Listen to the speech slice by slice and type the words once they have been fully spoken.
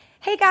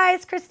Hey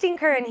guys, Christine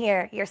Curran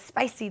here, your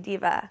spicy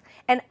diva,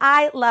 and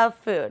I love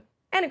food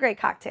and a great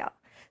cocktail.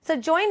 So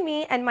join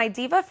me and my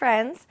diva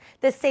friends,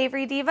 the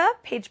savory diva,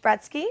 Paige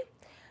Bretsky,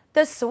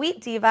 the sweet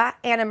diva,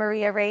 Anna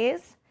Maria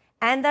Reyes,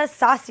 and the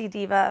saucy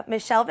diva,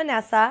 Michelle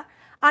Vanessa,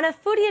 on a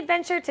foodie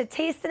adventure to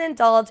taste and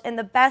indulge in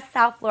the best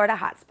South Florida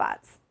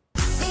hotspots.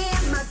 Me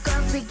and my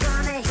girls, we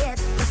gonna hit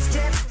the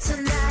strip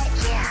tonight.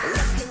 Yeah.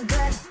 Looking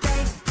good,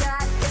 thank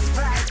God it's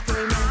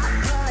Friday night.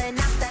 I'm pulling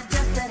up that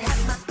dress that has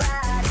my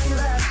body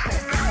look.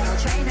 Personal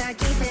trainer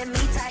keeping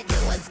me tight,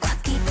 doing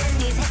squats, keeping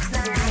these hips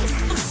nice.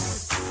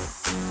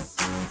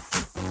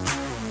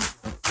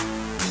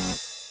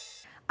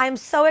 I'm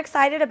so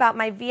excited about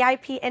my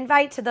VIP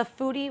invite to the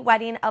foodie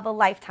wedding of a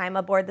lifetime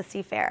aboard the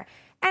Seafair.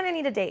 And I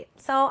need a date,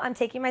 so I'm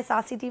taking my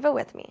saucy diva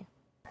with me.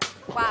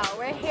 Wow,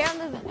 we're here on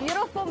this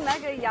beautiful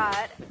mega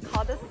yacht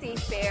called the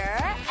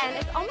Seafair, and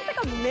it's almost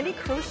like a mini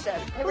cruise ship.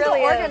 Who's really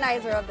the is.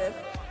 organizer of this?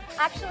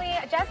 Actually,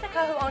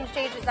 Jessica, who owns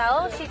J.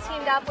 Giselle, she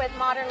teamed up with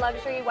Modern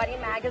Luxury Wedding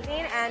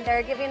Magazine, and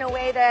they're giving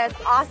away this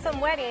awesome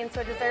wedding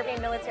to a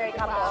deserving military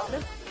couple. Wow,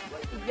 this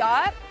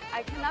yacht,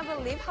 I cannot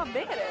believe how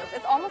big it is.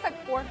 It's almost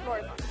like 4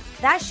 floors.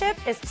 That ship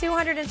is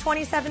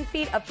 227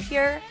 feet of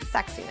pure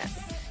sexiness.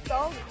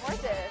 So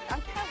gorgeous. I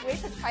can't wait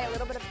to try a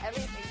little bit of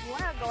everything. You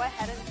want to go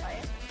ahead and try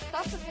it?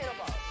 Stuffed potato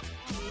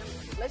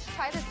balls. Let's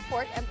try this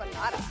pork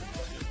empanada.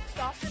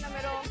 Soft in the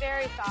middle,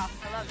 very soft.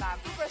 I love that.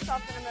 Super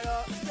soft in the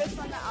middle,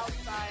 crisp on the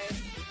outside.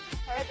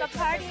 It's a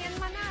party in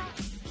my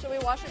mouth. Should we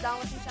wash it down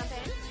with some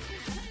champagne?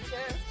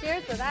 Cheers.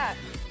 Cheers to that.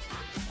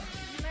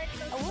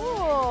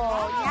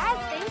 Ooh, Yes,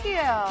 thank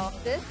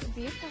you. This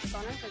beef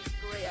tostones is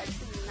great. I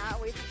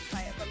cannot wait to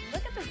try it. But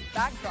look at this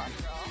backdrop,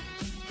 girl.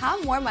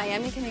 How more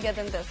Miami can you get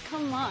than this?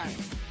 Come on.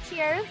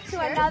 Cheers to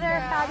Cheers, another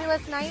girl.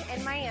 fabulous night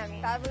in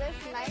Miami. Fabulous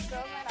night,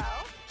 girl night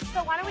out.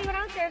 So why don't we go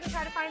downstairs and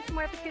try to find some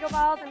more potato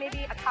balls and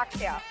maybe a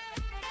cocktail?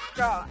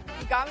 Girl,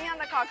 you got me on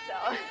the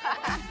cocktail.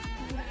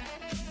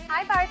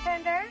 Hi,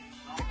 bartender.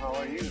 How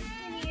are you?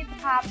 We need to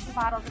pop some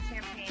bottles of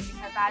champagne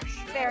because that's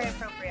very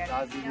appropriate.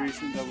 That's the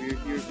reason that we're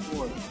here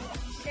for.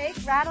 Shake,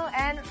 rattle,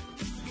 and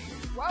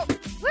Whoa.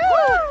 woo!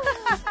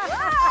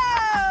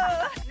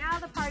 Whoa! Now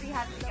the party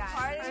has begun.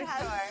 Party for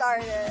has sure.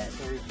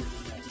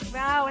 started.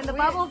 Wow, when the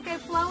bubbles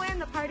get flowing,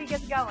 the party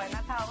gets going.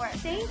 That's how it works.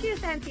 Thank you,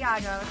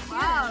 Santiago.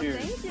 Wow, Cheers.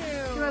 thank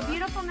you. To a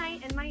beautiful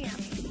night in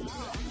Miami.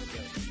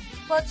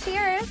 Well,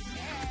 cheers.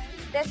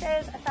 This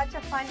is such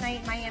a fun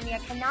night in Miami. I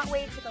cannot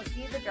wait to go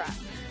see the dress.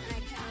 And I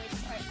can't wait to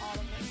try all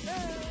of this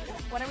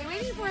food. What are we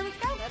waiting for? Let's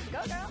go. Let's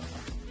go, girl.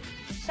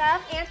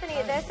 Chef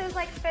Anthony, this is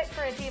like fit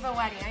for a diva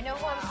wedding. I know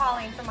who I'm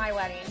calling for my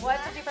wedding. What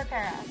did you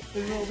prepare us? So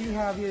what we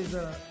have here is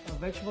a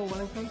vegetable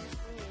Wellington.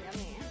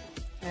 Yummy.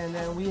 And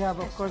then we have,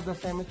 of course, the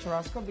famous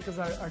churrasco because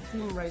our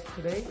theme right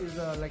today is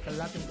like a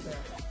Latin fair.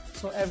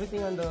 So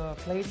everything on the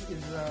plate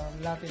is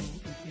Latin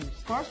infused.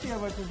 Of course, we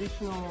have our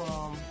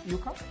traditional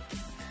yuca.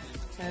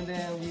 And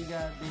then we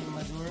got the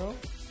maduro.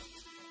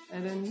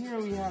 And then here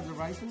we have the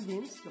rice and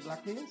beans, the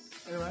black beans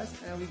and rice.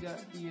 And we got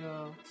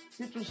the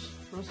citrus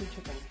roasted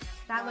chicken.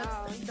 That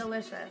looks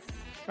delicious.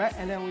 Right?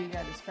 And then we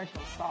got the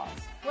special sauce.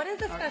 What is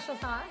the special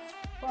sauce?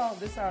 Well,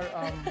 this is our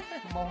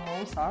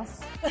momo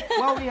sauce.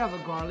 Well, we have a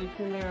garlic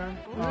in there,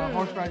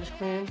 horseradish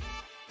cream,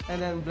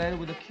 and then blended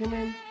with the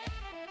cumin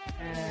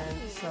and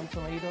some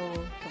tomato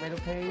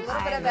paste,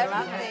 A little bit of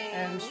everything.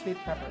 and sweet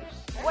peppers.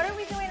 What are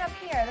we doing up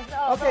here? This is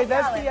Okay,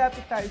 that's salad. the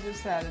appetizer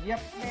salad. Yep,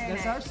 Very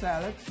that's nice. our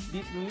salad.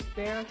 Beetroot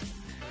there,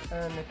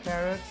 and the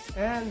carrots,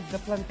 and the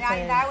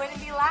plantain. That wouldn't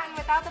be Latin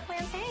without the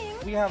plantain.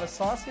 We have a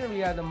sauce here. We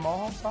have the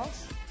mojo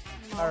sauce,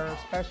 our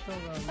special.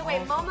 So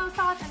wait, momo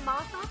sauce and ma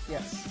sauce?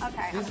 Yes.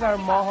 Okay. This is our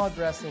mojo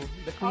dressing,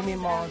 the creamy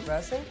mojo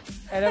dressing.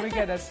 And then we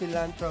get a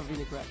cilantro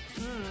vinaigrette.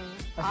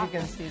 As you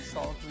can see, it's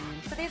all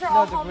green. So these are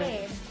all the green-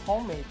 homemade?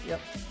 Homemade, yep.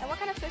 And what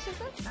kind of fish is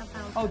this? That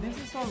sounds Oh, this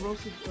is all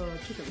roasted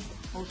chicken.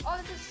 Oh,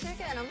 this is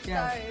chicken. I'm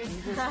Yeah. sorry.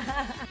 this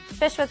is-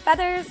 Fish with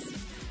feathers,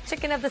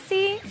 chicken of the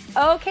sea.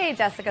 Okay,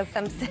 Jessica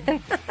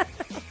Simpson.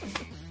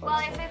 Well,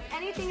 if it's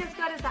anything as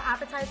good as the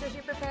appetizers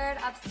you prepared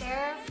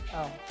upstairs,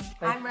 oh,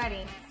 I'm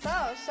ready. So,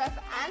 Chef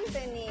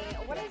Anthony,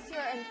 what is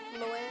your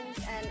influence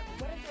and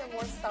what is your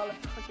more style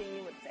of cooking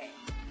you would say?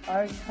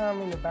 I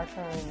come in the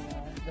background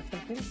in the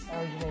Philippines.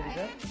 I originated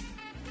there.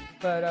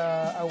 But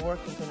I work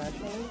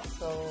internationally,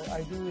 so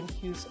I do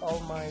infuse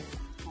all my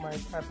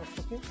type of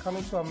cooking.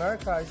 Coming to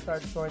America, I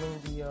started joining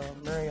the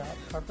Marriott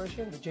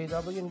Corporation, the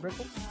JW in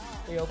Britain.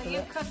 They So opened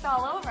you've it. cooked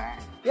all over.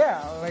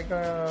 Yeah, like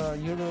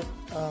Europe,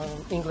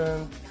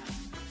 England,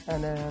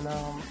 and then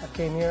I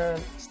came here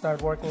and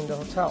started working in the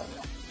hotel.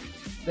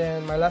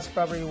 Then my last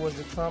property was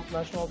the Trump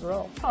National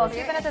Grill. Cool. So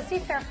you've been at the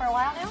Seafair for a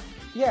while now?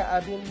 Yeah,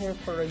 I've been here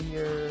for a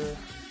year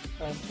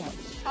and 2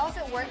 months. How is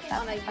it working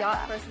on a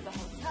yacht versus a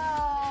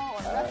hotel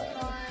or a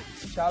restaurant?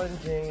 It's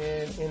challenging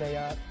in a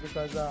yacht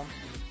because you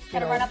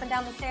Gotta know, run up and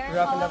down the stairs you're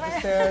up all and up over? the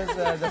stairs,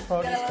 the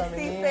produce little coming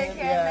in. seasick in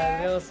Yeah, there.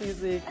 a little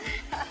seasick.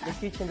 The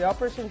kitchen, the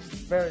operation is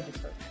very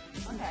different.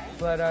 Okay.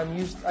 But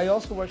I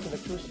also work in the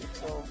cruise ship,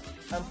 so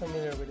I'm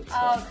familiar with it.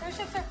 Oh, cruise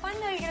ships are fun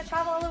though. You're gonna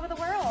travel all over the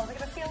world. You're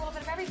gonna see a little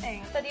bit of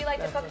everything. So do you like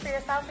to cook for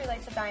yourself, or you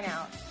like to dine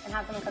out and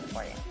have someone cook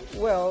for you?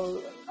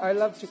 Well, I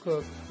love to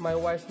cook. My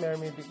wife married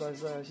me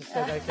because she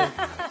said I can.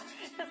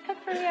 Just cook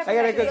for me I every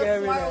gotta day. cook You're a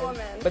every smart day.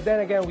 woman. But then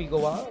again, we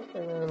go out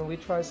and then we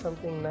try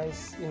something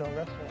nice,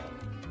 restaurant.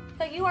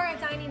 So you are a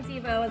dining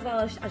diva as well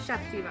as a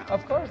chef diva.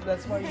 Of course,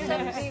 that's why you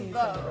Chef see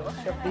Divo.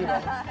 somebody. Chef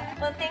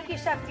Divo. Well, thank you,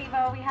 Chef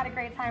Divo. We had a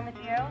great time with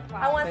you.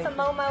 I want thank some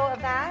you. Momo of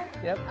that.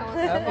 Yep. want some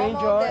Happy Momo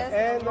enjoy this and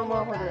and the Momo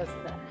more for the that. rest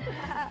of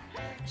that.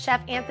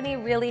 Chef Anthony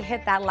really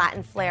hit that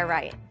Latin flair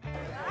right.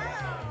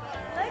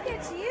 Look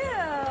at you.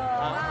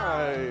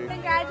 Hi.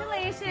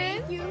 Congratulations.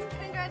 Thank you.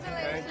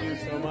 Congratulations.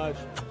 Thank you so much.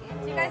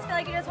 Do you guys feel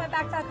like you just went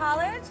back to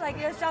college? Like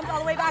you just jumped all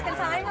the way back in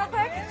time real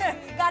quick?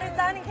 Got it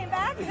done and came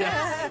back?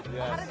 Yes.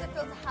 How does it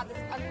feel to have this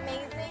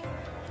amazing,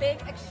 big,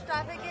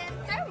 extravagant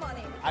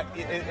ceremony?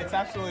 It's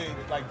absolutely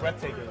like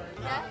breathtaking.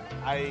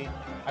 Yeah?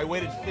 I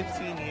waited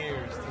 15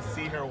 years to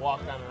see her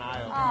walk down an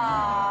aisle,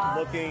 Aww.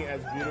 looking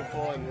as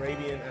beautiful and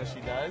radiant as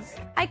she does.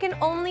 I can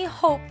only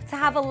hope to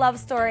have a love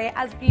story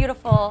as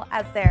beautiful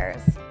as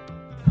theirs.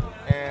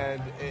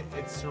 And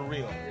it's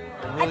surreal.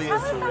 It really Tell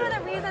is us some of surreal.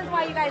 the reasons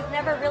why you guys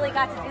never really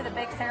got to do the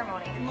big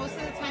ceremony. Most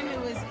of the time it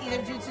was either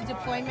due to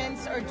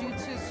deployments or due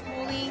to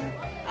schooling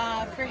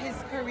for his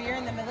career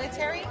in the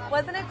military.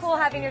 Wasn't it cool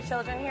having your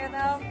children here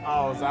though?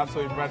 Oh, it's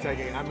absolutely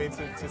breathtaking. I mean,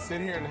 to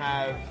sit here and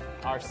have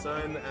our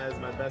son as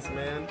my best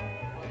man,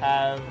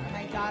 have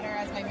My daughter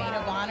as my maid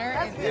of honor.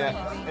 That's It's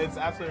yeah, amazing. it's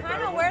absolutely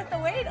Kind of incredible. worth the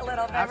wait a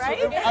little bit,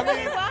 Absolutely. right?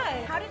 I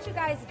mean, How did you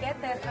guys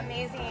get this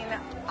amazing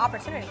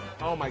opportunity?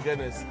 oh my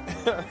goodness.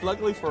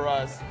 Luckily for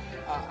us,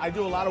 I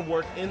do a lot of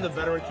work in the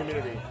veteran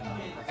community.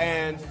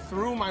 And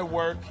through my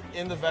work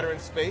in the veteran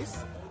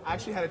space, I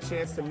actually had a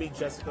chance to meet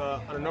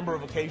Jessica on a number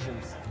of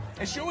occasions.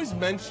 And she always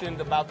mentioned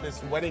about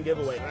this wedding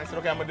giveaway. And I said,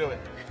 okay, I'm going to do it.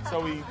 So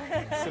we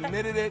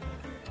submitted it,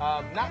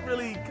 not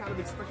really kind of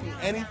expecting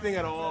anything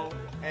at all.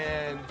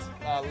 And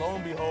lo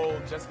and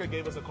behold, Jessica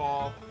gave us a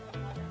call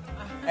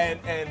and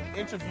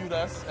interviewed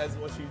us as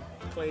what she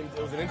claimed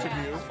it was an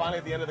interview. Finally,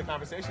 at the end of the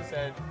conversation,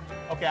 said,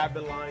 okay, I've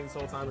been lying this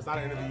whole time. It's not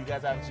an interview. You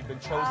guys have actually been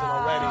chosen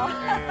already.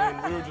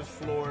 And we were just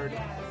floored.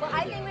 Well,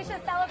 I think we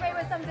should celebrate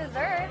with some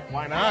dessert.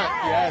 Why not?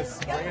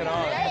 Yes, bring it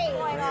on.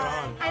 Great. Bring it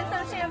on.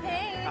 And some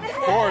champagne. Of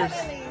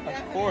course.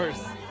 Of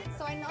course.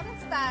 So I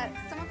noticed that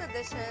some of the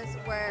dishes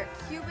were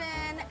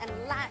Cuban and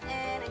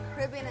Latin and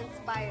Caribbean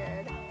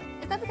inspired.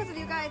 Is that because of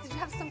you guys? Did you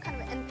have some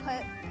kind of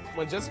input?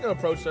 When Jessica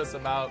approached us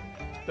about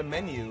the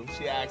menu,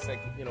 she asked,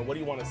 what do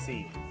you want to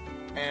see?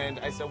 And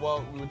I said,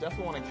 well, we would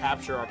definitely want to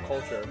capture our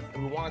culture,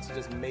 and we wanted to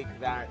just make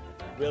that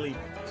really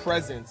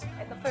present.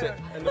 And the food.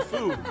 And the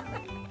food.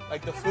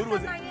 Like the food was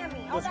from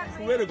Miami. Oh, was that's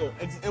critical.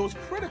 It was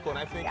critical, and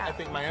I think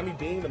Yeah. Miami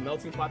being the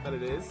melting pot that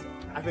it is,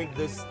 I think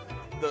the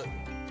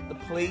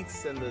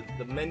plates and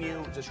the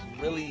menu just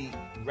really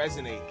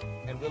resonate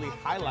and really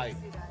highlight.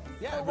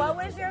 Yeah. So what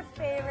was your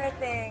favorite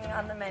thing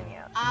on the menu?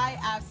 I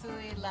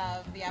absolutely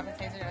love the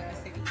appetizer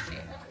of the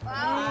ceviche.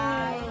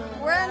 Wow.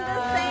 We're on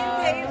the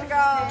same page,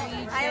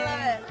 girl. I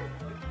love it.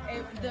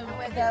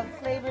 The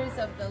flavors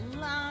of the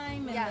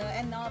lime and, Yes.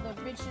 and all the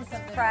richness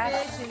of the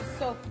Fresh. fish is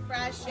so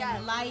fresh Yes.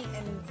 and light,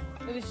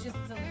 and it was just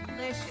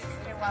delicious.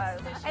 It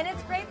was. And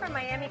it's great for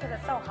Miami because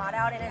it's so hot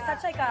out and it's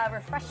such like a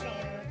refreshing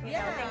thing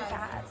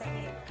to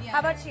eat. Yeah. How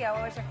about Chia?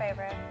 What was your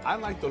favorite? I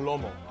like the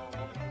lomo.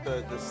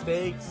 The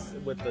steaks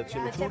with the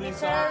chimichurri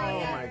sauce. Oh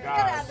my You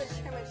gotta have gosh. the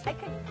chimichurri. I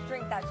could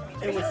drink that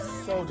chimichurri. It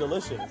was so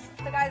delicious.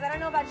 So guys, I don't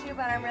know about you,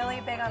 but I'm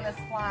really big on this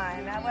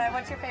flan.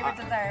 What's your favorite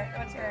dessert?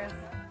 What's yours?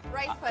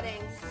 Rice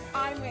pudding.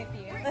 I'm with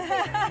you.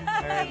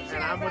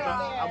 And I'm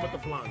with the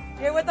flan.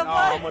 You're with the Oh,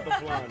 flan? I'm with the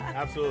flan.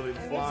 Absolutely. The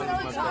flan so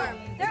is my charmed.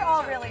 favorite. They're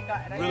all really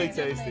good. Really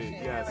They're tasty.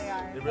 delicious. Yes. They really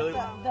are. It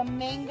really. The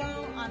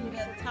mango on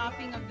the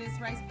topping of this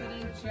rice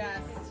pudding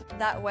just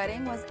That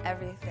wedding was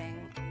everything.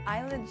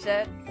 I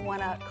legit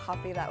want to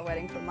copy that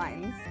wedding for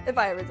mine if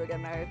I ever do get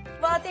married.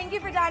 Well, thank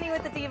you for dining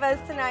with the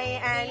Divas tonight,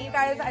 and you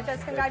guys,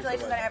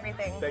 congratulations on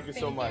everything. Thank you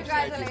so much.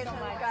 Thank you.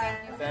 Congratulations, guys.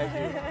 Thank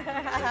you.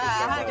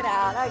 Hug it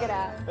out, hug it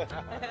out.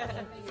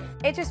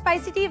 It's your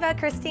Spicy Diva,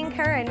 Christine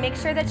Curran. Make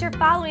sure that you're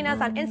following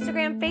us on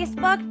Instagram,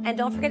 Facebook, and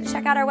don't forget to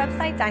check out our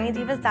website,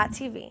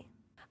 diningdivas.tv.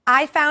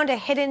 I found a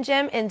hidden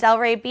gem in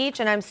Delray Beach,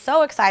 and I'm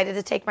so excited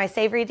to take my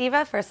Savory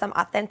Diva for some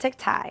authentic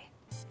Thai.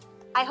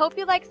 I hope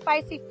you like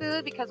spicy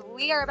food because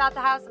we are about to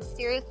have some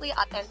seriously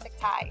authentic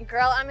Thai.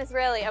 Girl, I'm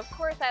Israeli. Of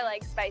course I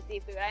like spicy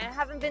food. I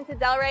haven't been to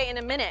Delray in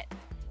a minute.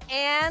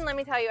 And let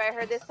me tell you, I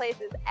heard this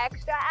place is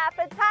extra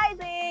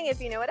appetizing,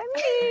 if you know what I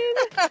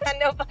mean.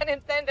 No pun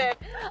intended.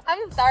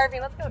 I'm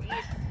starving. Let's go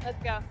eat.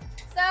 Let's go.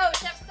 So,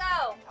 Chef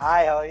So.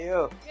 Hi, how are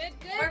you? Good,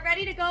 good. We're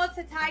ready to go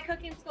to Thai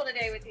cooking school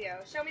today with you.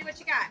 Show me what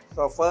you got.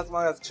 So first I'm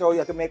going to show you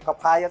how to make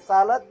papaya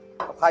salad.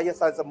 Papaya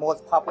salad is the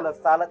most popular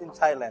salad in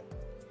Thailand.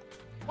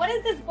 What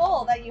is this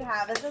bowl that you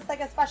have? Is this like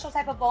a special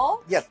type of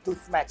bowl? Yes, to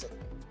smash it.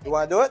 You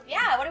want to do it?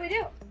 Yeah, what do we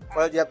do?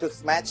 First you have to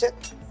smash it.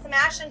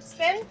 Smash and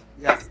spin?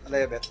 Yes, a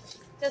little bit.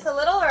 Just a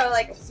little, or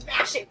like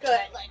smash it good?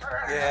 Like,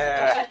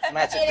 Yeah,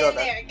 smash it get good. in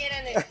there, get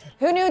in there.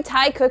 Who knew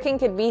Thai cooking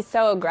could be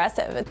so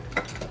aggressive?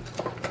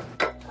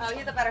 Oh,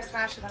 he's a better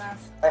smasher than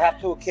us. I have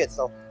 2 kids,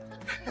 so.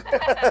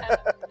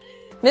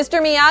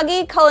 Mr.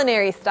 Miyagi,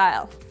 culinary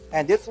style.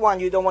 And this one,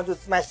 you don't want to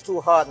smash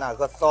too hard now,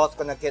 because sauce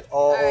gonna get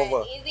all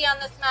over. Easy on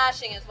the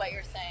smashing is what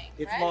you're saying.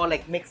 It's more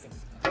like mixing.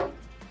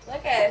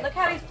 Look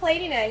how he's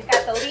plating it. He's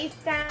got the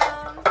leaf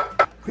down.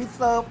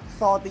 Preserved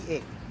salty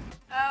egg.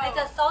 Oh.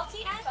 It's a salty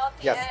egg? Salty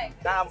Yes. egg.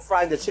 Now I'm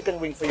frying the chicken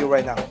wing for you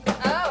right now.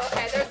 Oh,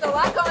 okay. There's a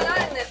lot going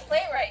on in this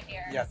plate right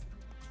here. Yes.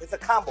 It's a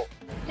combo.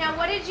 Now,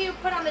 what did you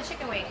put on the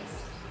chicken wings?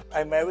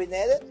 I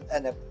marinated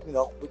and then, with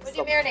What did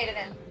you marinate it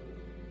in?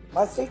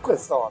 my secret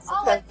sauce.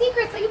 Oh, okay? a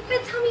secret. So you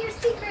can tell me your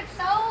secret,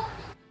 so.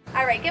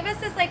 All right, give us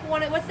this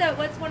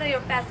what's one of your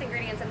best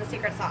ingredients in the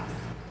secret sauce?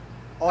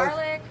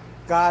 Garlic.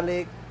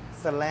 Garlic,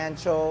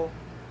 cilantro,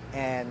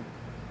 and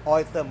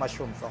oyster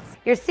mushroom sauce.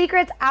 Your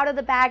secret's out of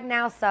the bag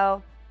now,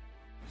 so.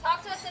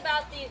 Talk to us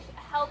about these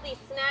healthy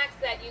snacks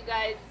that you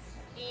guys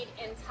eat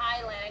in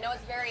Thailand. I know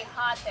it's very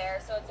hot there,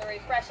 so it's a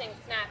refreshing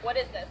snack. What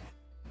is this?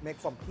 Made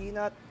from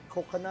peanut,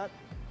 coconut,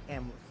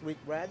 and sweet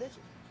radish,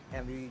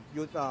 and we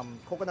use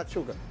coconut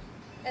sugar.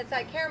 It's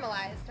like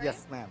caramelized, right?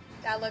 Yes, ma'am.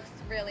 That looks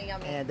really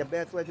yummy. And the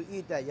best way to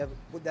eat that, you have to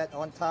put that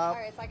on top.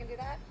 All right, so I can do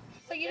that.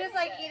 So you just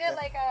like eat it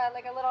like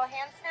a little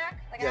hand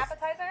snack, like Yes. an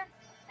appetizer.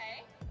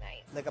 Okay.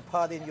 Nice. Like a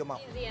party in your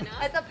mouth. Easy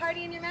enough. It's a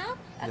party in your mouth.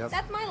 Yes.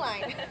 That's my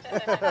line.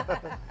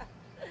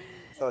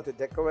 So to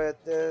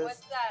decorate this, What's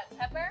that?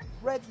 Pepper?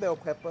 red bell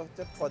pepper,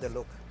 just for the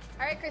look.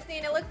 All right,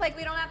 Christine, it looks like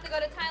we don't have to go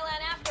to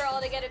Thailand after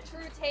all to get a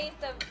true taste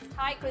of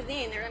Thai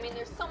cuisine.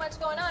 There's so much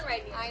going on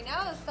right here. I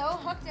know. So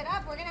hooked it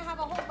up. We're gonna have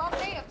a whole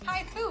buffet of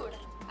Thai food.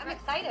 I'm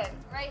excited.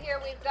 Right here,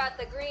 we've got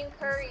the green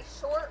curry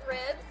short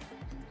ribs,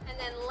 and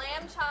then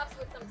lamb chops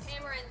with some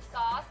tamarind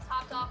sauce,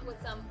 topped off with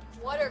some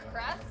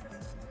watercress.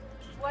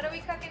 What are we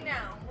cooking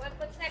now?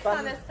 What's next Some-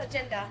 on this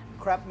agenda?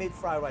 Crab meat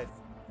fried rice.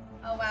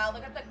 Oh wow,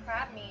 look at the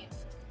crab meat.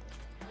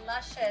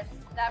 Luscious.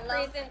 That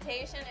Love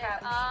presentation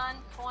crab is on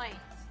point.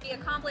 We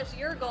accomplished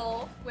your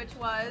goal, which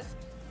was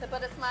to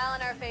put a smile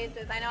on our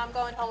faces. I know I'm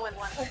going home with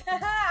one.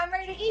 I'm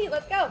ready to eat.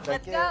 Let's go.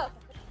 Let's you. go.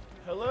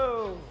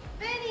 Hello.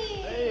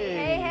 Vinny!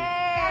 Hey.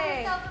 Grab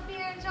Hey, yourself a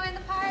beer and join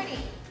the party.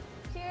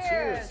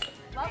 Cheers.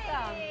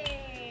 Welcome.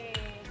 Hey.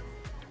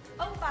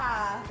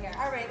 Opa! Here.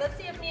 All right, let's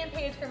see if me and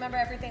Paige can remember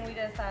everything we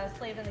just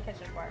slaved in the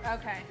kitchen for.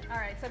 Okay, all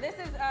right. So this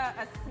is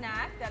a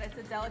snack that it's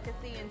a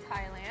delicacy in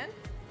Thailand.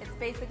 It's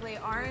basically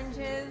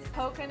oranges,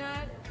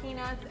 coconut,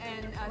 peanuts,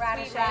 and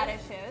sweet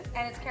radishes.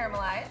 And it's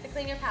caramelized to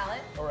clean your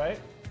palate. All right.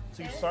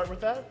 So you start with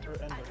that or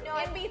end with it? No,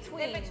 in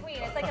between. In between.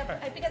 It's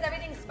like because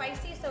everything's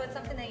spicy, so it's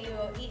something that you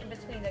eat in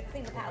between to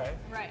clean the palate. Okay.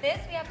 Right. This,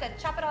 we have to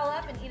chop it all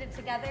up and eat it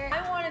together.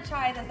 I want to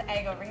try this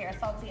egg over here,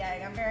 salty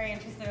egg. I'm very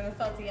interested in the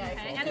salty egg.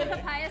 Okay, and the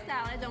papaya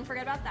salad. Don't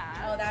forget about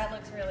that. Oh, that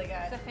looks really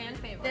It's good. a fan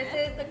favorite. This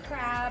is the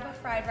crab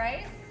fried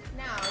rice.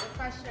 Now, the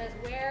question is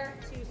where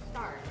to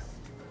start.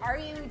 Are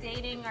you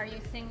dating? Are you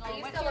single? Are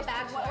you What's still your a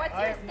bachelor? What's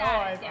your No,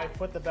 status? I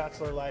put the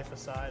bachelor life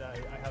aside.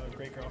 I have a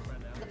great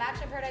girlfriend now. The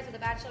Bachelor in Paradise or The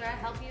Bachelorette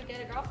help you get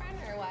a girlfriend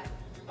or what?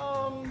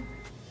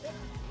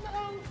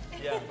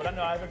 Yeah, but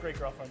no, I have a great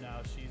girlfriend now.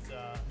 She's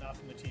not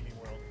from the TV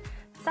world.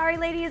 Sorry,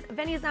 ladies,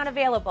 Vinny's not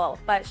available,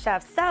 but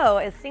Chef So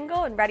is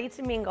single and ready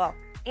to mingle.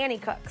 And he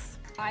cooks.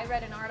 I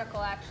read an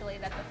article actually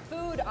that the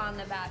food on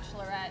The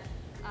Bachelorette,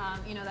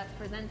 that's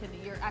presented,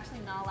 you're actually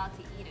not allowed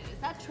to eat it. Is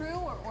that true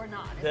or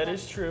not? That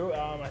is true.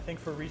 I think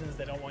for reasons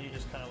they don't want you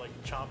just kind of like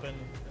chomping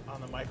on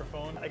the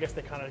microphone. I guess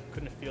they kind of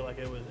couldn't feel like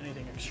it was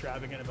anything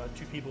extravagant about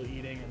two people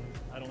eating, and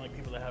I don't like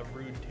people that have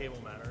rude table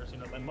manners.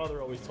 My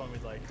mother always told me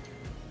like,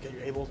 get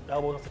your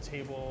elbows off the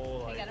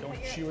table, like gotta don't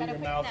put your- chew in gotta your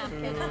put mouth your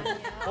food. napkin on,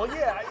 Well,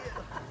 yeah,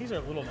 these are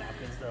little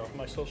napkins though.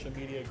 My social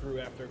media grew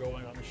after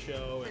going on the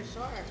show,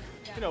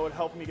 and it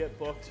helped me get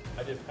booked.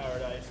 I did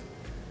Paradise.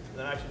 And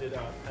then I actually did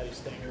Patty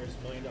Stanger's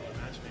 $1 Million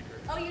Matchmaker.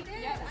 Oh, you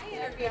did? Yes, I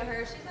interviewed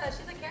her.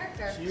 She's a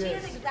character. She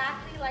is is.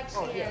 exactly like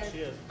she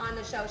is. on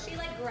the show. She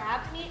like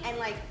grabbed me and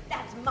like,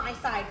 that's my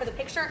side for the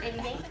picture and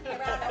yanked me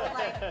around. I was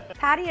like,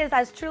 Patty is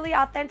as truly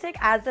authentic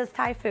as is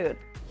Thai food.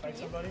 Find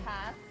somebody?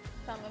 Pass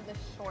some of the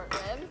short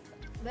ribs.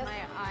 My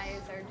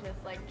eyes are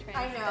just like transfixed.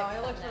 I know,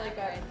 it on looks really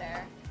that good. right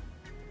there.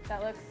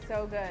 That looks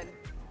so good.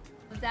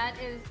 That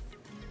is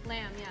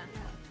lamb, yeah.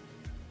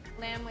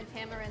 Lamb with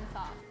tamarind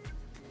sauce.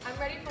 I'm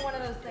ready for one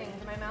of those things.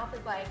 My mouth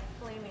is like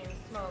flaming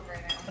smoke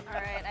right now. All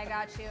right, I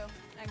got you.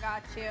 I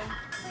got you.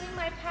 Clean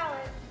my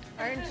palate.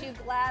 Aren't you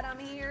glad I'm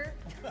here?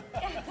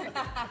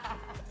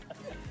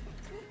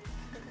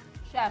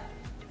 Chef,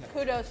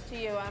 kudos to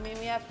you. I mean,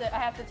 I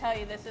have to tell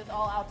you, this is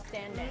all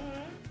outstanding.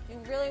 You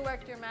really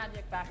worked your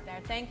magic back there.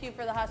 Thank you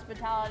for the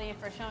hospitality,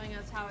 for showing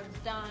us how it's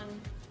done.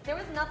 There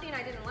was nothing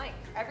I didn't like.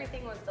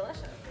 Everything was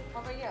delicious.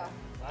 What about you?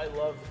 I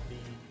love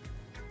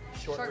the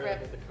short Short rib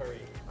rib. with the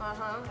curry.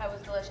 That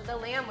was delicious. The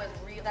lamb was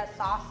that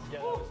sauce. Yeah,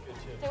 that was good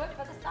too. Do it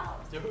for the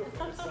sauce. Do it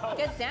for yourself.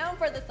 Get down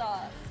for the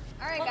sauce.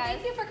 All right, Well, guys.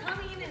 thank you for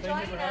coming and Thank you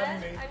joining for us.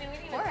 having me. I mean, we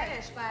didn't Of even course.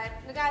 finish,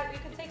 but we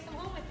could take some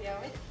home with you.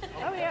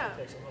 Oh, yeah.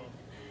 Take some home.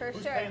 For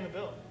Who's sure. paying the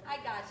bill? I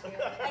got you.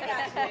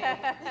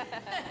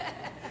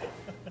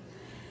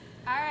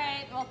 All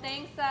right. Well,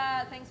 thanks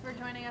for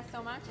joining us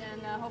so much,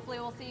 and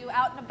hopefully we'll see you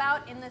out and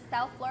about in the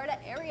South Florida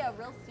area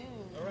real soon.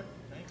 All right,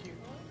 thank you.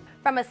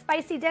 From a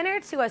spicy dinner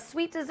to a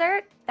sweet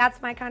dessert,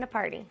 that's my kind of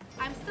party.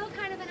 I'm still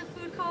kind of in a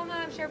food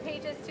coma. I'm sure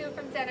Paige is too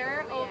from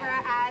dinner over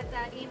at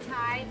Eat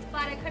Thai,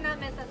 but I could not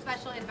miss a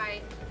special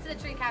invite to the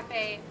Tree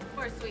Cafe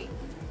for sweets.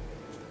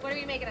 What are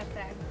you making us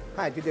today?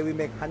 Hi, today we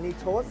make honey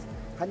toast.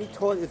 Honey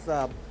toast is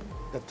the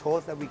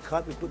toast that we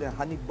cut. We put in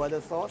honey butter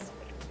sauce,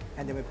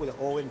 and then we put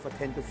the oven for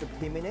 10 to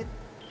 15 minutes,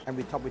 and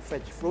we top with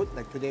fresh fruit.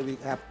 Like today we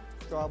have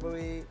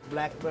strawberry,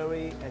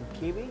 blackberry, and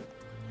kiwi,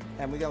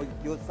 and we're going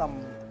to use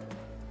some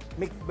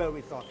mixed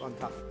berry sauce on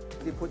top.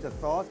 We put the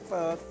sauce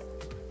first.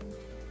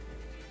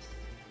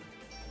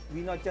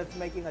 We're not just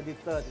making a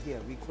dessert here,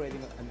 we're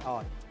creating an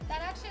art.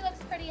 That actually looks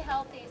pretty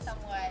healthy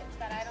somewhat,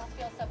 that I don't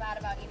feel so bad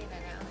about eating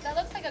that now. That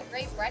looks like a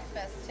great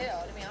breakfast too,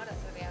 to be honest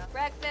with you.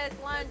 Breakfast,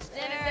 lunch,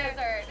 dinner. And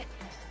dessert.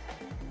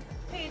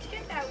 Paige,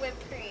 get that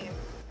whipped cream.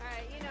 All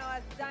right, you know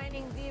us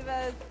dining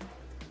divas.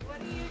 What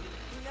do you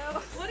know?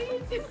 What do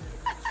you do?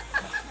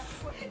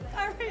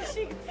 All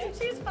right,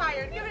 she's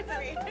fired. Give it to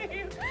me.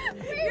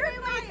 You're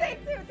fired.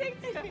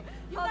 Take two.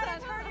 You gotta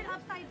turn it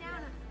upside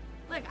down.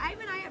 Look,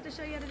 Ivan and I have to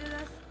show you how to do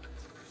this.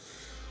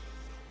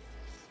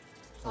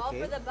 All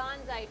Okay. for the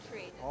bonsai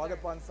tree. All the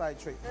bonsai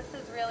tree. This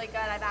is really good.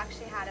 I've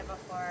actually had it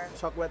before.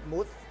 Chocolate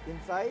mousse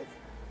inside,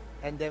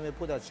 and then we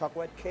put a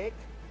chocolate cake,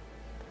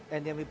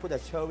 and then we put a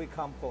cherry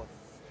compote.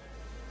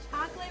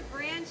 Chocolate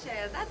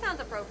branches. That sounds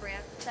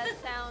appropriate. That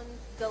sounds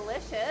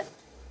delicious.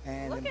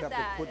 And Look then we at have to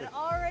that. put It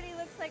already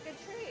looks like a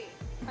tree.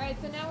 All right,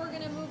 so now we're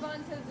going to move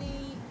on to the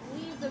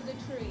leaves of the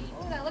tree.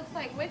 Oh, that looks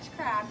like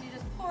witchcraft. You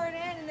just pour it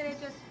in and then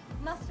it just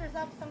musters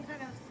up some kind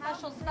of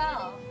special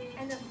spell.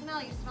 And the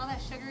smell, you smell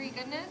that sugary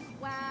goodness?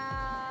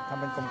 Wow. ทำ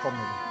เป็นกลมๆ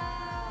เลย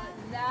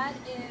That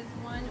is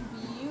one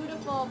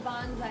beautiful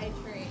bonsai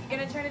tree. You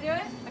gonna try to do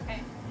it? Okay.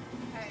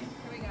 All right,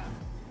 here we go.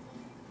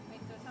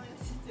 Wait, so tell me what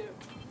to do.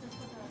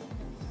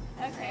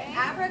 Okay.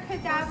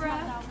 Abracadabra.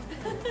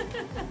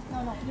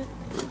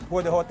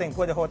 Pour the whole thing,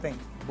 pour the whole thing.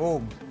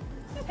 Boom.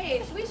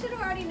 Paige, we should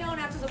have already known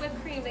after the whipped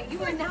cream that you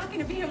were not going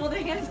to be able to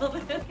handle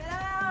this.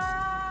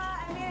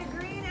 Ta-da! I made a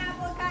green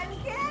apple cotton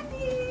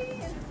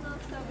candy! And it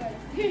smells so good.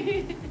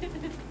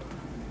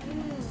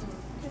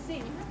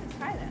 Christine, you have to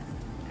try this.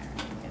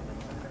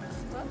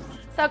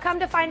 Whoops. So come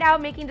to find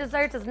out, making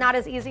desserts is not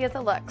as easy as it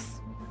looks.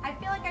 I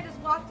feel like I just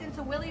walked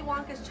into Willy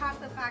Wonka's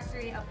chocolate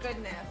factory of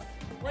goodness.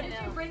 What did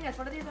you bring us?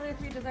 What are these other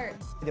 3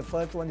 desserts? The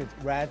first one is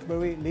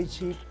raspberry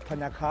lychee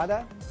panna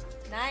cotta,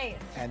 Nice.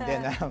 and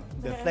then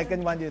the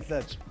second one is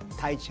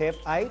Thai chef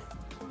ice.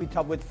 We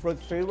top with fruit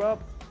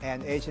syrup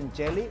and Asian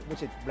jelly,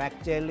 which is black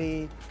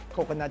jelly,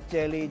 coconut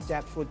jelly,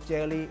 jackfruit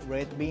jelly,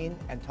 red bean,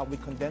 and top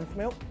with condensed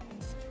milk.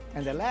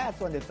 And the last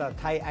one is a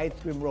Thai ice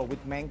cream roll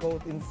with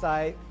mangoes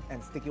inside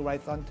and sticky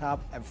rice on top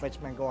and fresh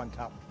mango on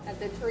top. At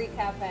the Tree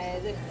Cafe,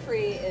 the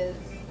tree is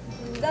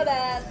the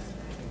best.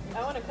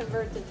 I want to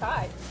convert to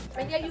Thai.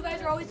 And yet you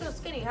guys are always so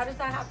skinny. How does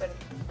that happen?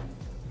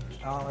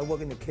 I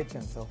work in the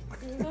kitchen, so.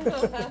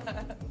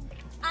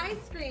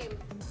 Ice cream.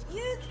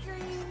 You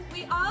scream.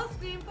 We all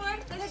scream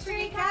for the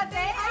Tree Cafe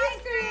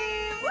ice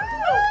cream.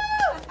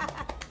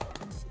 Woo!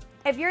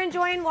 If you're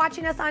enjoying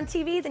watching us on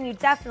TV, then you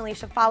definitely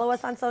should follow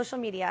us on social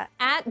media.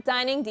 At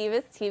Dining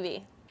Divas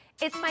TV.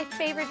 It's my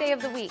favorite day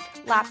of the week,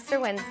 Lobster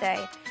Wednesday,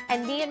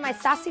 and me and my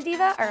Sassy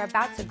Diva are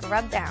about to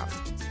grub down.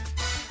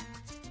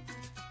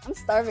 I'm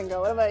starving,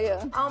 girl. What about you?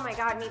 Oh my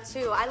God, me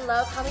too. I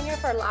love coming here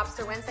for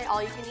Lobster Wednesday,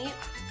 all you can eat.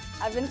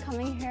 I've been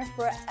coming here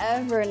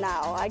forever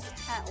now. I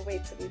can't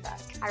wait to be back.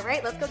 All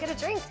right, let's go get a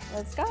drink.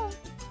 Let's go.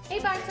 Hey,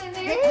 bartender.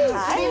 Hey,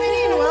 Hi.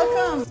 good evening,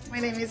 welcome. My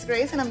name is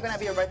Grace and I'm gonna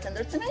be your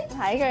bartender tonight.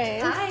 Hi,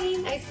 Grace. Hi,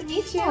 nice to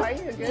meet you. How are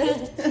you?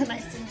 Good.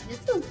 Nice to meet you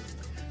too.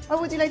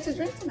 What would you like to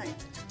drink tonight?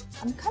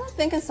 I'm kind of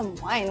thinking some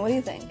wine. What do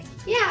you think?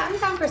 Yeah, I'm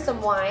down for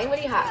some wine. What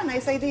do you Yeah, have?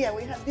 nice idea.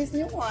 We have this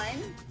new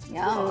wine.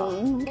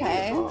 Yum.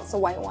 Okay. beautiful. It's a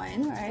white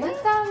wine, right?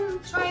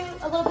 Let's try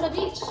a little bit of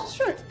each.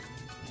 Sure.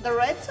 The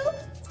red too?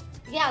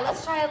 Yeah,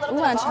 let's try a little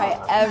We bit want of to try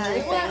all.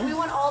 everything. We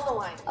want all the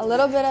wine. A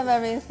little bit of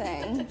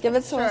everything. Give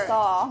it to us Sure.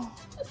 all.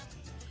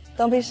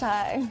 Don't be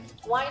shy.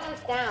 Wine is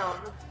down.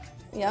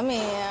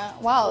 Yummy.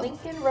 Wow.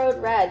 Lincoln Road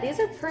Red. These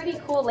are pretty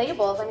cool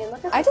labels. I mean,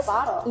 look at I this just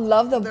bottle.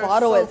 love the They're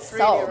bottle so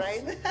itself.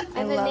 pretty, right? I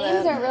And the love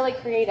names it. are really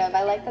creative.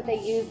 I like that they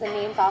use the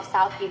names off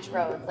South Beach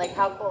roads. Like,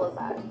 how cool is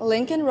that?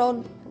 Lincoln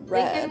Road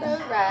Red. Lincoln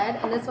Road Red,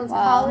 and this one's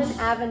Wow. Holland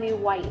Avenue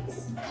White.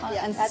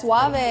 And That's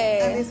suave.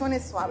 And this one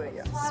is suave,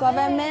 yeah.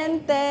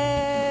 Suavemente.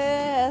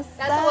 That's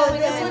the one we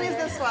This did. one is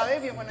the suave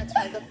if you want to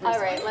try the first All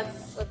right, one.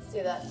 let's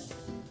do this.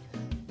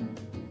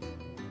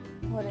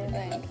 What do you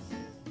think?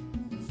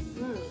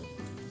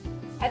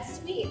 That's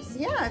sweet.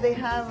 Yeah, they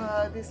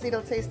have this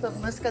little taste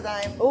of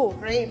muscadine Ooh.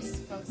 grapes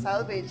from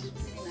South Beach.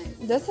 Really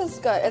nice. This is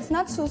good. It's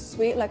not too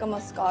sweet like a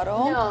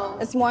Moscato. No.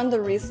 It's more on the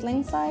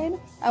Riesling side,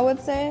 I would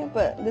say,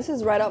 but this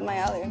is right up my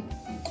alley.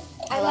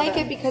 I like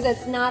it because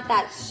it's not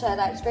that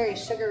it's very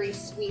sugary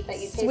sweet that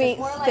you taste. Sweet, it's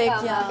more thick,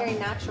 like yeah. very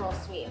natural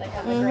sweet, like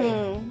on the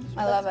grape.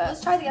 I love it.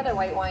 Let's try the other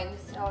white wines.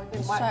 So we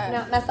can try it.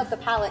 not mess up the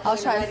palate. I'll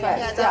try it first.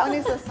 Yeah, that one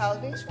is a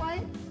salvage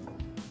wine.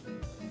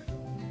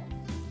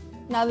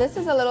 Now this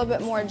is a little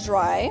bit more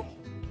dry.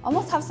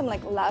 Almost have some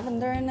like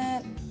lavender in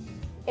it.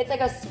 It's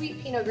like a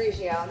sweet Pinot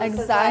Grigio. This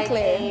Exactly.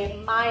 is like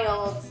a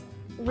mild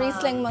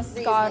Riesling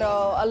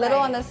Moscato, Riesling. a little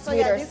Right. on the So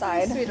yeah, sweeter this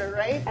side. is sweeter,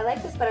 right? I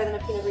like this better than a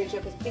Pinot Grigio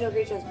because Pinot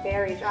Grigio is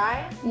very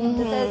dry.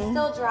 This is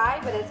still dry,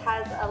 but it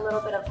has a little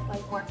bit of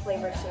like more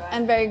flavor to it.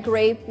 And very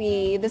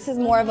grapey. This is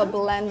more of a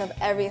blend of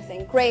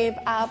everything. Grape,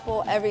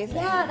 apple, everything.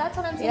 Yeah, that's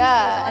what I'm saying.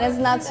 Yeah, and it's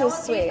not That too one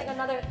tastes sweet. Like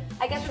another,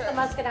 I guess it's the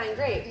muscadine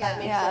grape that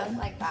makes Yeah. it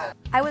like that.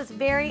 I was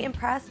very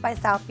impressed by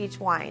South Beach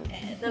wine.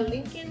 The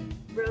Lincoln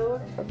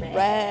Road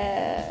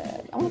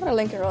Red. I'm gonna put a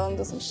link and roll and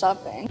do some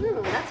shopping.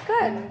 That's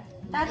good.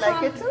 That's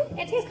Like it too?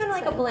 It tastes kind of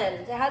like a blend.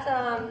 It has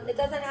it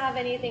doesn't have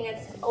anything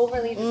that's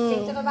overly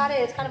distinctive about it.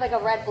 It's kind of like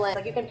a red blend.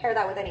 Like you can pair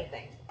that with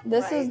anything.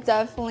 This is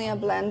definitely a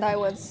blend, I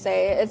would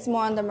say. It's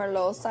more on the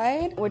Merlot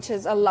side, which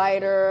is a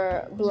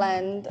lighter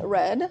blend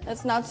red.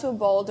 It's not too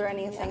bold or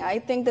anything. I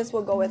think this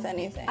will go with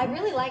anything. I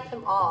really like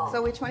them all.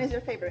 So which one is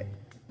your favorite?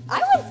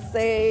 I would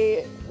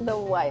say the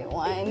white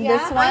wine. Yeah,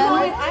 This one,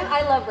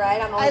 I love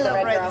red. I'm always I a love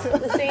red red girl.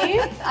 too. See?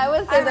 I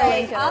would say All the right,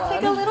 Lincoln I'll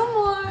take a Road. little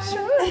more.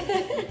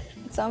 Sure.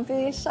 Don't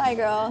be shy,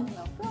 girl.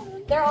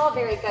 They're all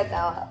very good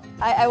though.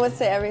 I would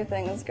say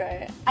everything is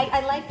great.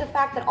 I like the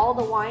fact that all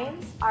the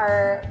wines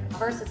are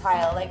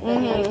versatile. Like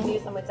that you can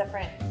use them with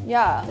different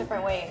Yeah.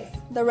 ways.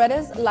 The red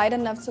is light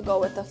enough to go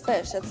with the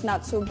fish. It's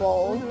not too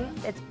bold.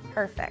 It's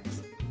perfect.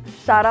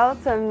 Shout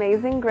out to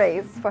Amazing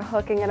Grace for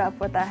hooking it up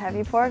with that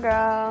heavy pour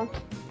girl.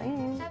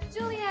 Thanks.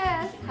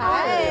 Julius.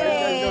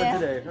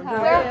 Hi.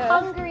 We're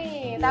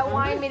hungry. That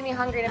wine made me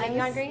hungry. Did it make you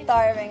hungry?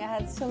 Starving. I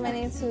had too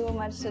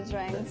much to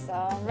drink, so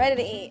I'm ready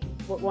to eat.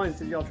 What wines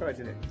did y'all try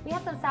today? We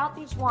had some South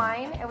Beach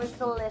wine. It was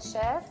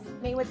delicious.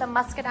 Made with the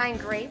muscadine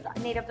grape,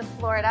 native to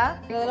Florida.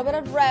 A little bit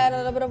of red, a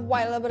little bit of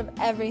white, a little bit of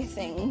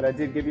everything. But I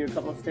did give you a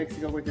couple of steaks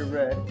to go with your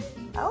red.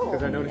 Oh,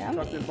 Because I noticed you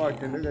talked to the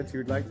bartender that you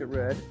would like the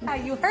red. yeah,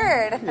 you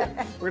heard.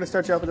 We're going to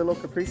start you off with a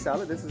little Capri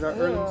salad. This is our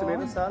heirloom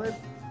tomato salad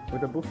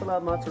with a buffalo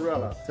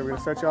mozzarella. So we're going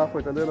to start you off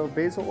with a little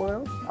basil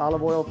oil,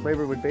 olive oil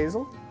flavored with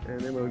basil. And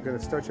then we're going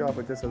to start you off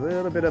with just a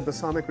little bit of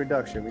balsamic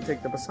reduction. We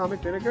take the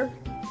balsamic vinegar,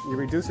 you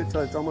reduce it till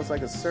it's almost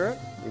like a syrup.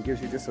 It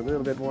gives you just a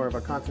little bit more of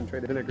a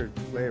concentrated vinegar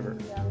flavor.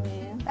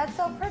 Yummy. That's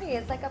so pretty.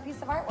 It's like a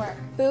piece of artwork.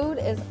 Food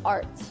is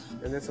art.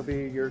 And this will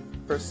be your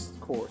first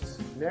course.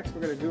 Next,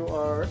 we're going to do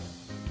our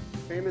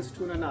famous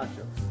tuna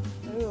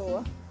nachos.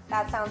 Ooh,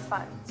 That sounds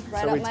fun.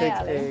 right so up we my take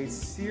alley. a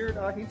seared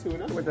ahi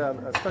tuna with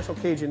a special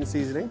Cajun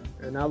seasoning,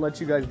 and I'll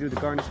let you guys do the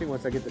garnishing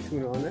once I get the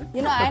tuna on there.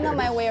 You know, I know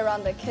my way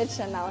around the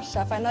kitchen now,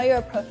 chef. I know you're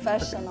a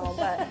professional,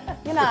 but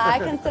you know, I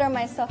consider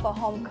myself a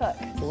home cook.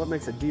 So what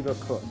makes a diva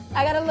cook?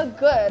 I gotta look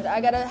good. I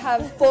gotta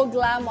have full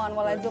glam on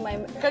while I do my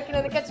Cooking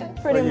in the kitchen?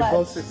 pretty well, you much.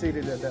 both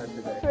succeeded at that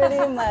today.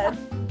 Pretty much.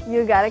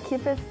 You gotta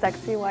keep it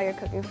sexy while you're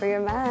cooking for your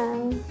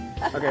man.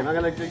 Okay, now I'm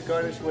gonna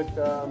garnish with,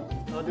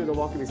 I'll do the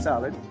wakame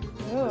salad.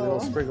 And then we'll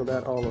sprinkle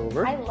that all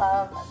over. I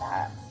love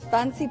that.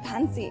 Fancy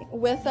pantsy.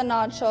 With the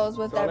nachos,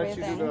 with So I'll let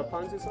you everything. do the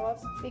ponzu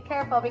sauce. Be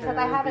careful because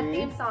I have a And the-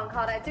 theme song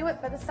called I Do It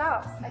for the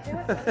Sauce. I do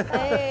it for the sauce.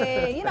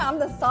 Hey, you know, I'm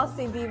the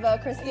saucy diva,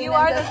 Christina. You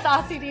are the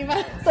saucy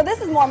diva. So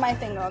this is more my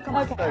thing, girl. Come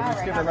on. So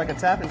just give it like a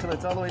tap until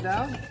it's all the way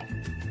down.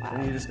 And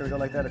then you're just gonna go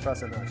like that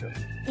across the nachos.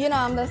 You know,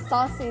 I'm the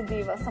saucy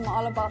diva, so I'm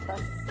all about the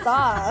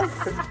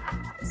sauce.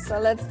 So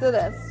let's do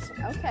this.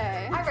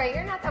 Okay. All right,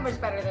 you're not that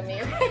much better than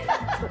me.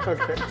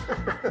 Okay.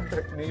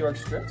 New York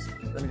strips.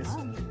 Let me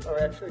just, or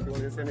actually, do you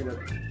want to just hand me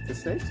the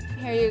steaks?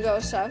 Here you go,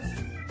 chef.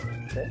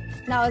 Okay.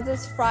 Now, is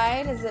this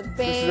fried? Is it baked?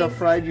 This is a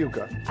fried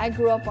yuca. I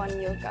grew up on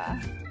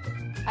yuca.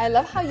 I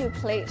love how you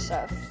plate,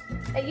 chef.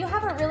 And you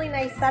have a really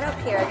nice setup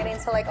here, getting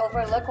to like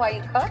overlook while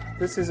you cook.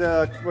 This is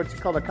a what you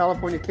call a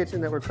California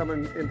kitchen that we're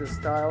coming into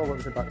style. What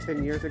was it, about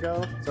 10 years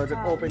ago? So it's an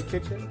open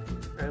kitchen,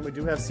 and we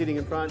do have seating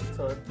in front.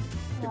 So if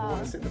people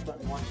want to sit in the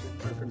front and watch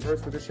it, or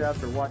converse with the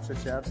chefs, or watch the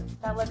chefs.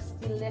 That looks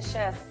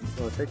delicious.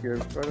 So take your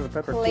garlic and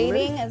pepper.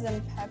 Plating is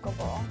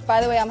impeccable.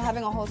 By the way, I'm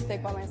having a whole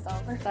steak by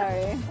myself.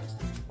 Sorry.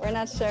 We're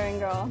not sharing,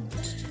 girl.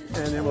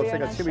 And then we'll We are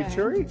take a not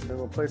chimichurri, and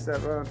we'll place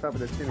that right on top of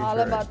the chimichurri. All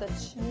about the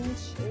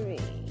chimichurri.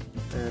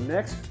 And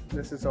next,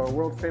 this is our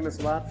world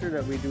famous lobster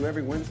that we do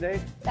every Wednesday.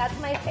 That's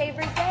my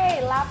favorite day,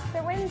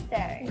 Lobster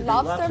Wednesday. We do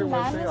Lobster Wednesday,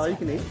 Madness all you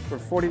can eat, for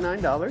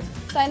 $49.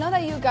 So I know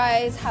that you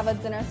guys have a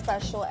dinner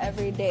special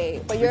every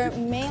day, but you're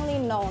mainly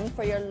known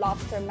for your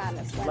Lobster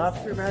Madness Wednesdays.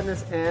 Lobster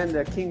Madness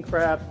and king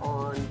crab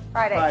on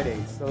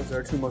Fridays. Those are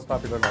our two most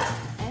popular ones.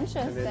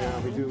 Interesting. And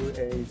then we do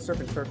a surf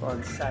and turf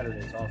on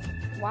Saturdays also.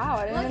 Wow,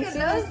 I didn't Look even at see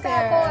those this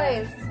bad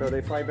there. boys. So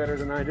they fly better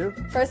than I do.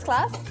 First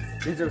class?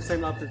 These are the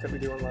same lobsters that we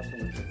do on Lobster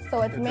Wednesday.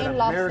 So it's Instead main of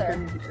lobster.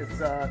 American,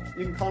 it's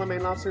you can call them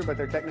Maine lobster, but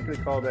they're technically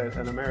called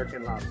an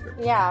American lobster.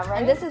 Yeah, right.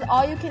 And this is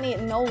all you can eat,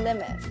 no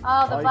limit.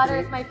 Oh, the All you butter can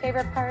is eat. my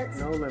favorite part.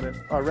 No limit.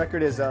 Our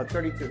record is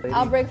 32.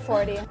 I'll break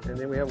 40. And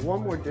then we have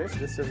one more dish.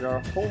 This is our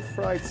whole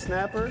fried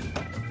snapper.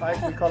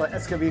 We call it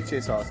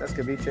escabeche sauce.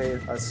 Escabeche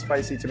is a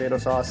spicy tomato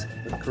sauce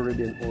with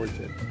Caribbean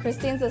origin.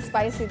 Christine's a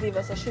spicy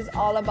diva, so she's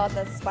all about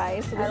the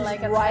spice. So this I like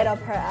is it right spicy. up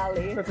her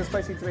alley. It's a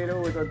spicy tomato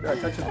with a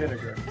touch of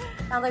vinegar.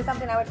 Sounds like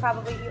something I would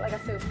probably eat like a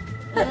soup.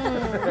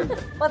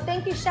 Well,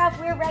 thank you, Chef.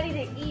 We're ready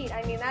to eat.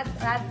 I mean, that's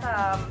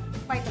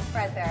quite the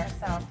spread there.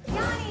 So,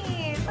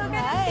 Yanni, so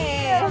good to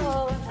see you.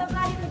 So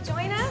glad you could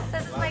join us.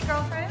 This is my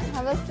girlfriend.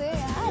 Have a seat.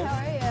 Hi, how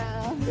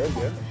are you? Good,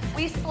 good.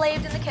 We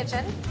slaved in the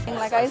kitchen. And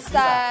like I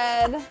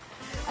said,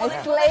 I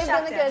Well, slaved chef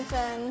in the did.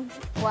 kitchen.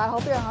 Well, I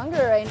hope you're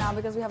hungry right now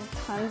because we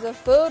have tons of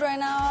food right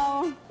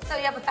now. So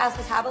you have a fast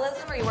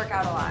metabolism or you work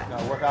out a lot?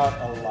 No, work out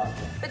a lot.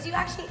 But do you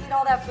actually eat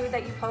all that food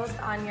that you post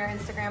on your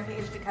Instagram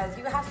page? Because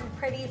you have some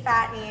pretty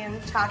fattening,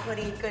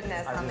 chocolatey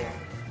goodness on there.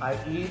 I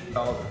eat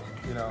all of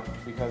it, you know,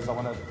 because I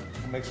want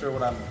to make sure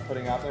what I'm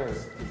putting out there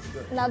is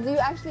good. Now, do you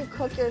actually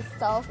cook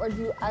yourself or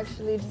do you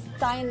actually just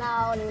dine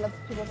out and you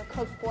let people to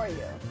cook for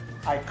you?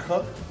 I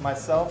cook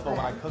myself, but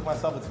when I cook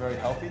myself, it's very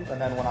healthy.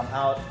 And then when I'm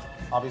out,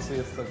 obviously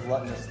it's the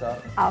gluttonous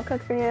stuff. I'll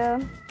cook for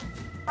you.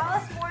 Tell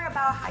us more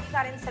about how you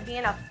got into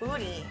being a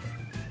foodie.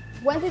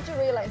 When did you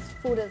realize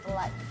food is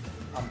life?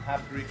 I'm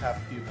half Greek, half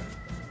Cuban.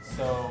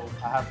 So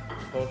I have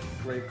both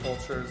great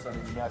cultures. I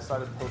mean, I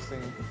started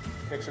posting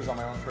pictures on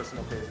my own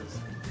personal pages.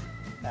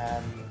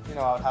 And, you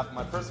know, I would have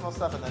my personal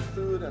stuff and then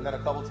food. And then a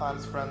couple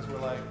times friends were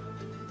like,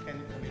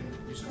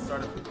 you should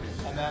start a food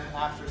page. And then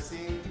after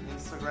seeing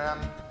Instagram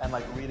and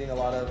like reading a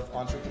lot of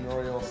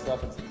entrepreneurial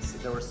stuff,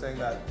 they were saying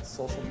that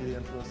social media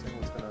influencing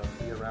was going to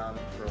be around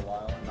for a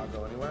while and not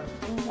go anywhere.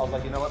 I was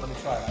like, you know what, let me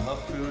try it. I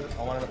love food.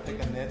 I wanted to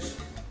pick a niche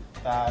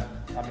that,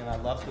 I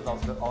loved because I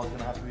was always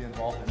going to have to be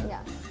involved in it.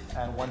 Yeah.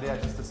 And one day I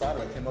just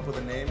decided, I came up with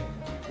a name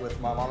with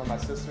my mom and my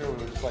sister.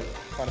 We were just like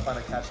trying to find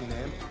a catchy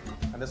name.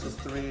 And this was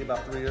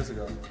about 3 years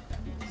ago.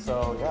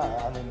 So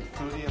yeah,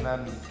 foodie and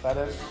then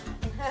fetish.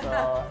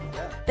 So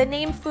yeah. The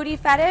name Foodie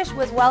Fetish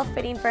was well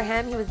fitting for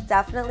him. He was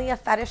definitely a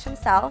fetish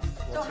himself.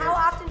 So how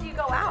often do you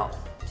go out?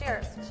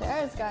 Cheers.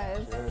 Cheers,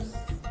 guys. Cheers.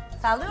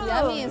 Salud.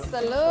 Yummy,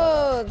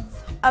 salud.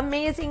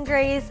 Amazing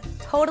Grace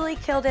totally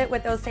killed it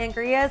with those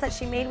sangrias that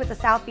she made with the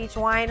South Beach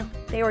wine.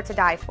 They were to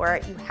die for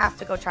it. You have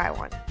to go try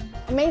one.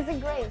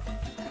 Amazing Grace.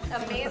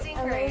 Amazing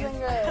Grace. Amazing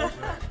Grace.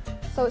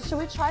 So should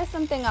we try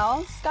something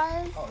else,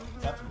 guys? Oh,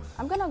 definitely.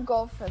 I'm gonna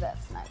go for this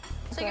next.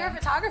 So you're a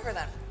photographer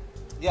then?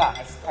 Yeah,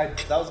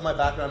 that was my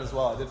background as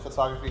well. I did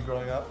photography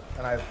growing up,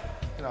 and I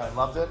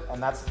loved it,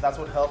 and that's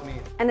what helped me.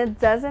 And it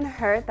doesn't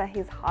hurt that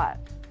he's hot.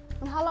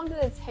 And how long did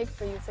it take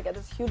for you to get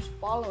this huge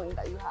following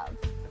that you have?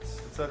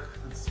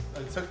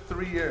 It took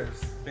 3 years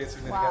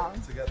basically Wow.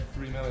 to get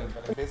 3 million,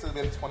 but it's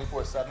basically been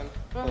 24/7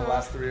 for the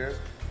last 3 years.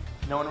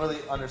 No one really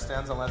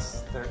understands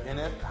unless they're in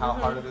it how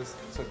hard it is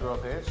to grow a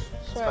page,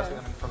 especially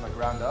from the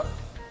ground up.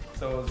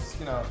 So it was,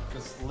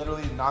 just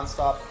literally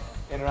nonstop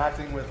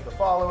interacting with the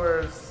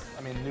followers.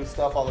 New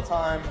stuff all the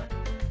time.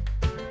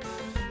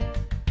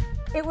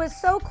 It was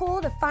so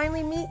cool to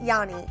finally meet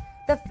Yanni,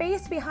 the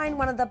face behind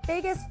one of the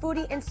biggest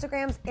foodie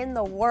Instagrams in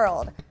the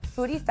world,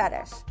 Foodie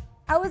Fetish.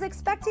 I was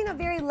expecting a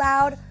very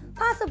loud,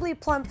 possibly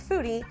plump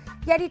foodie,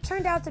 yet he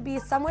turned out to be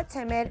somewhat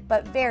timid,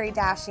 but very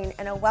dashing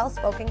and a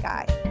well-spoken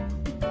guy.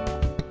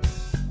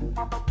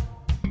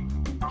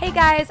 Hey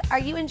guys, are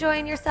you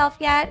enjoying yourself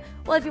yet?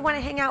 Well, if you want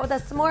to hang out with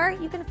us some more,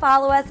 you can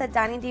follow us at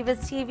Dining Divas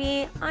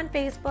TV on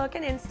Facebook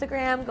and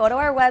Instagram. Go to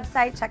our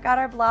website, check out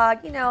our blog,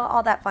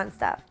 all that fun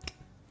stuff.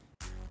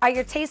 Are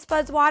your taste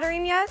buds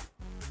watering yet?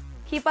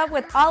 Keep up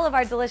with all of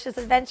our delicious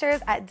adventures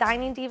at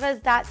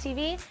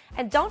diningdivas.tv,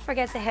 and don't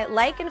forget to hit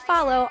like and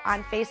follow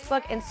on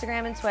Facebook,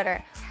 Instagram, and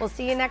Twitter. We'll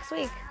see you next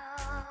week.